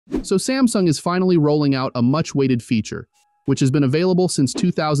So Samsung is finally rolling out a much-awaited feature, which has been available since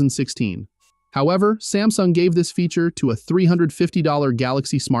 2016. However, Samsung gave this feature to a $350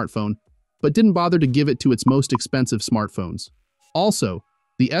 Galaxy smartphone, but didn't bother to give it to its most expensive smartphones. Also,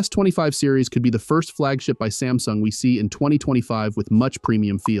 the S25 series could be the first flagship by Samsung we see in 2025 with much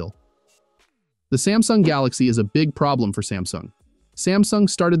premium feel. The Samsung Galaxy is a big problem for Samsung. Samsung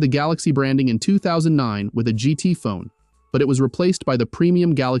started the Galaxy branding in 2009 with a GT phone, but it was replaced by the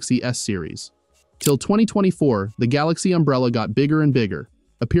premium Galaxy S series. Till 2024, the Galaxy umbrella got bigger and bigger,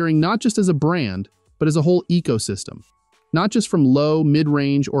 appearing not just as a brand, but as a whole ecosystem. Not just from low,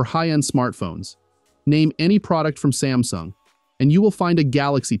 mid-range, or high-end smartphones. Name any product from Samsung, and you will find a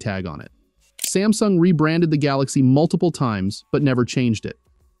Galaxy tag on it. Samsung rebranded the Galaxy multiple times, but never changed it,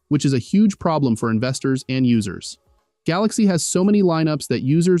 which is a huge problem for investors and users. Galaxy has so many lineups that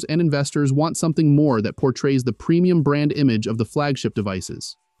users and investors want something more that portrays the premium brand image of the flagship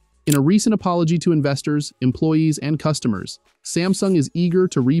devices. In a recent apology to investors, employees, and customers, Samsung is eager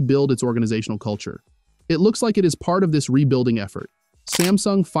to rebuild its organizational culture. It looks like it is part of this rebuilding effort.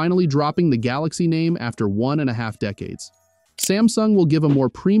 Samsung finally dropping the Galaxy name after 1.5 decades. Samsung will give a more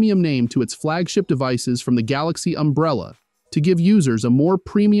premium name to its flagship devices from the Galaxy umbrella to give users a more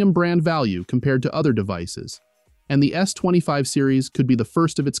premium brand value compared to other devices. And the S25 series could be the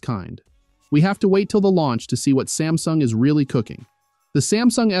first of its kind. We have to wait till the launch to see what Samsung is really cooking. The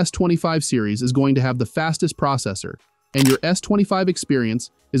Samsung S25 series is going to have the fastest processor, and your S25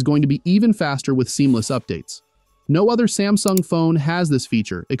 experience is going to be even faster with seamless updates. No other Samsung phone has this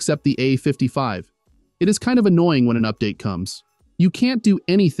feature except the A55. It is kind of annoying when an update comes. You can't do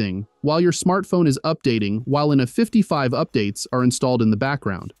anything while your smartphone is updating while an A55 updates are installed in the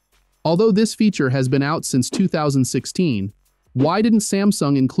background. Although this feature has been out since 2016, why didn't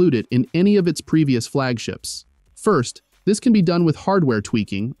Samsung include it in any of its previous flagships? First, this can be done with hardware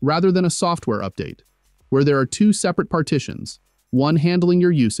tweaking rather than a software update, where there are two separate partitions, one handling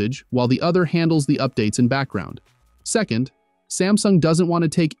your usage while the other handles the updates in background. Second, Samsung doesn't want to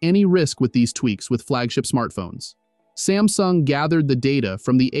take any risk with these tweaks with flagship smartphones. Samsung gathered the data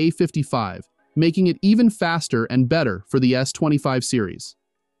from the A55, making it even faster and better for the S25 series.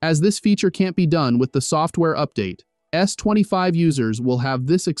 As this feature can't be done with the software update, S25 users will have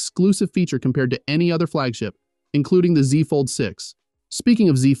this exclusive feature compared to any other flagship, including the Z Fold 6. Speaking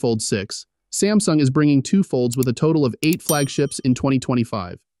of Z Fold 6, Samsung is bringing 2 folds with a total of 8 flagships in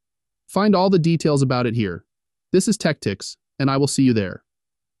 2025. Find all the details about it here. This is Techtics, and I will see you there.